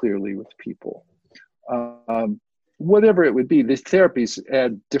communicating clearly with people. Whatever it would be, these therapies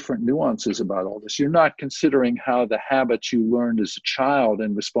add different nuances about all this. You're not considering how the habits you learned as a child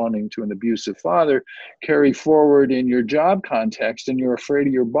in responding to an abusive father carry forward in your job context, and you're afraid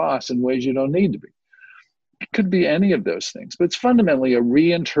of your boss in ways you don't need to be. It could be any of those things, but it's fundamentally a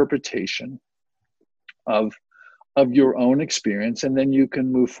reinterpretation of your own experience, and then you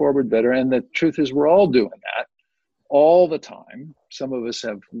can move forward better. And the truth is, we're all doing that all the time. Some of us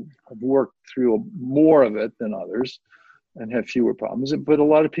have worked through more of it than others and have fewer problems, but a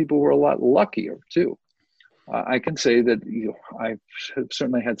lot of people were a lot luckier too. I can say that I've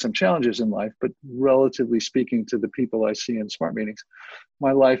certainly had some challenges in life, but relatively speaking to the people I see in SMART meetings,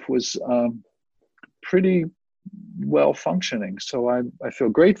 my life was pretty well functioning. So I feel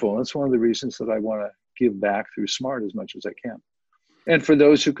grateful. That's one of the reasons that I want to give back through SMART as much as I can. And for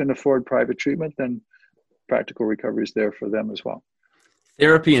those who can afford private treatment, then practical recovery is there for them as well.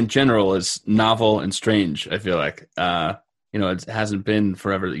 Therapy in general is novel and strange, I feel like. It hasn't been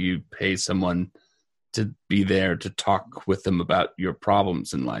forever that you pay someone to be there to talk with them about your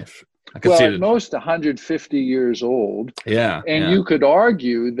problems in life. At most 150 years old. Yeah. And you could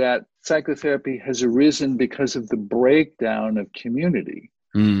argue that psychotherapy has arisen because of the breakdown of community.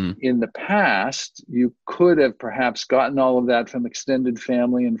 In the past, you could have perhaps gotten all of that from extended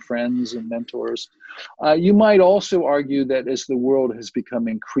family and friends and mentors. You might also argue that as the world has become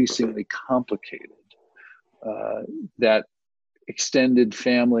increasingly complicated, that extended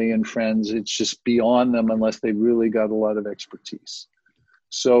family and friends, it's just beyond them unless they really got a lot of expertise.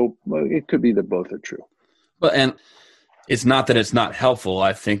 So it could be that both are true. Well, and it's not that it's not helpful.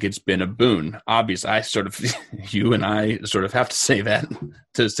 I think it's been a boon. Obviously, you and I sort of have to say that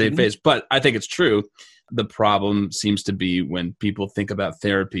to save face, but I think it's true. The problem seems to be when people think about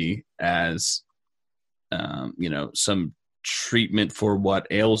therapy as, some treatment for what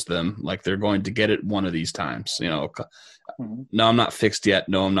ails them, like they're going to get it one of these times. No, I'm not fixed yet.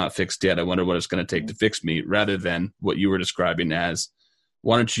 No, I'm not fixed yet. I wonder what it's going to take to fix me, rather than what you were describing as,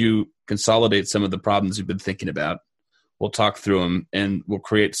 why don't you consolidate some of the problems you've been thinking about? We'll talk through them, and we'll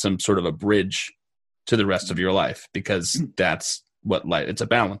create some sort of a bridge to the rest of your life, because that's what life, it's a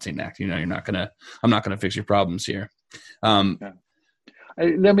balancing act. I'm not going to fix your problems here.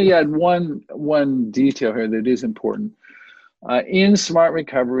 Let me add one detail here that is important. In SMART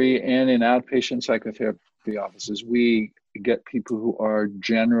recovery and in outpatient psychotherapy offices, we get people who are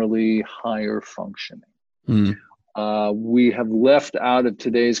generally higher functioning. We have left out of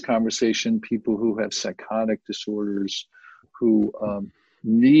today's conversation people who have psychotic disorders, who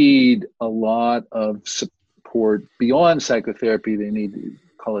need a lot of support beyond psychotherapy. They need,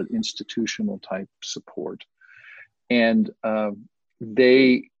 call it institutional type support. And I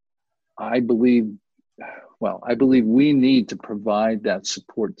believe we need to provide that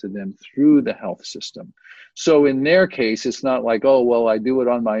support to them through the health system. So in their case, it's not like, oh, well, I do it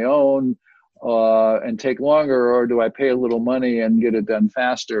on my own and take longer, or do I pay a little money and get it done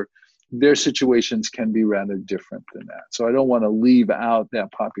faster? Their situations can be rather different than that. So I don't want to leave out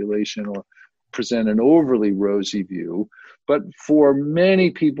that population or present an overly rosy view. But for many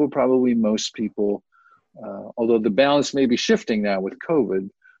people, probably most people, although the balance may be shifting now with COVID,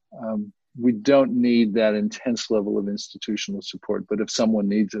 we don't need that intense level of institutional support. But if someone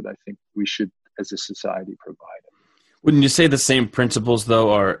needs it, I think we should, as a society, provide it. Wouldn't you say the same principles,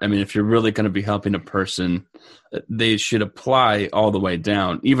 though, if you're really going to be helping a person, they should apply all the way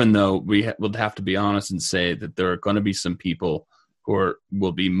down, even though we will have to be honest and say that there are going to be some people who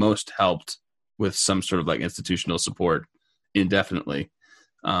will be most helped with some sort of like institutional support indefinitely.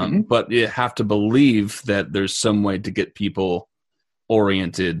 But you have to believe that there's some way to get people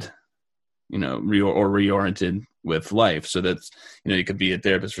oriented, reoriented with life, so that, you could be a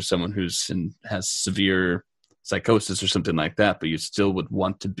therapist for someone has severe psychosis or something like that, but you still would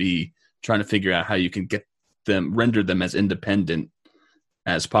want to be trying to figure out how you can render them as independent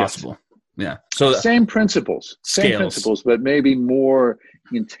as possible. Yes. Yeah. So same principles, but maybe more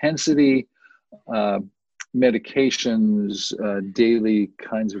intensity, medications, daily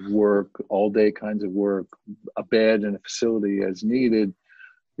kinds of work, all day kinds of work, a bed in a facility as needed.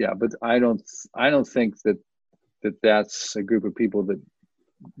 Yeah, but I don't think that's a group of people that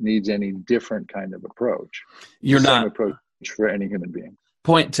needs any different kind of approach. You're the not same approach for any human being.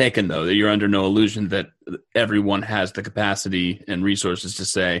 Point taken, though, that you're under no illusion that everyone has the capacity and resources to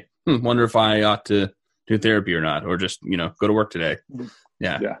say, wonder if I ought to do therapy or not, or just, go to work today.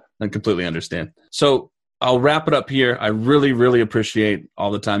 Yeah, I completely understand. So I'll wrap it up here. I really, really appreciate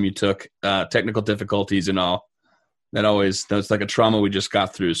all the time you took, technical difficulties and all. That's like a trauma we just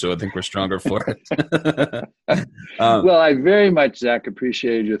got through, so I think we're stronger for it. Well, I very much, Zach,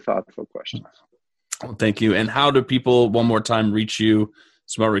 appreciated your thoughtful questions. Well, thank you. And how do people, one more time, reach you,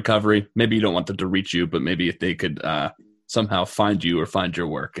 Smart Recovery? Maybe you don't want them to reach you, but maybe if they could somehow find you or find your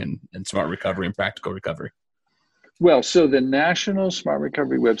work in Smart Recovery and Practical Recovery. Well, so the National Smart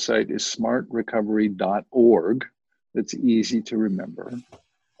Recovery website is smartrecovery.org. That's easy to remember.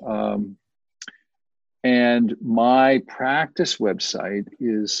 And my practice website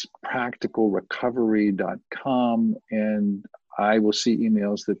is practicalrecovery.com, and I will see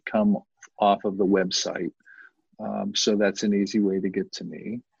emails that come off of the website. So that's an easy way to get to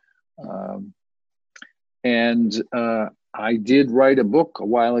me. And I did write a book a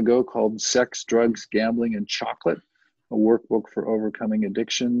while ago called Sex, Drugs, Gambling, and Chocolate, a workbook for overcoming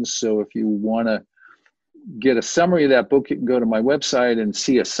addictions. So if you want to get a summary of that book, you can go to my website and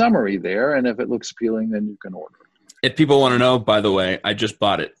see a summary there. And if it looks appealing, then you can order it. If people want to know, by the way, I just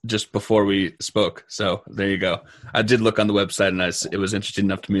bought it just before we spoke. So there you go. I did look on the website, and it was interesting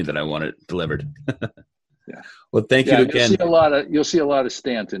enough to me that I want it delivered. Yeah. Well, thank you again. You'll see a lot of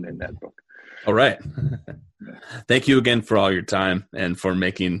Stanton in that book. All right. Thank you again for all your time and for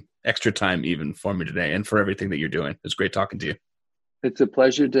making extra time even for me today and for everything that you're doing. It was great talking to you. It's a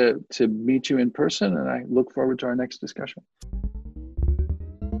pleasure to meet you in person, and I look forward to our next discussion.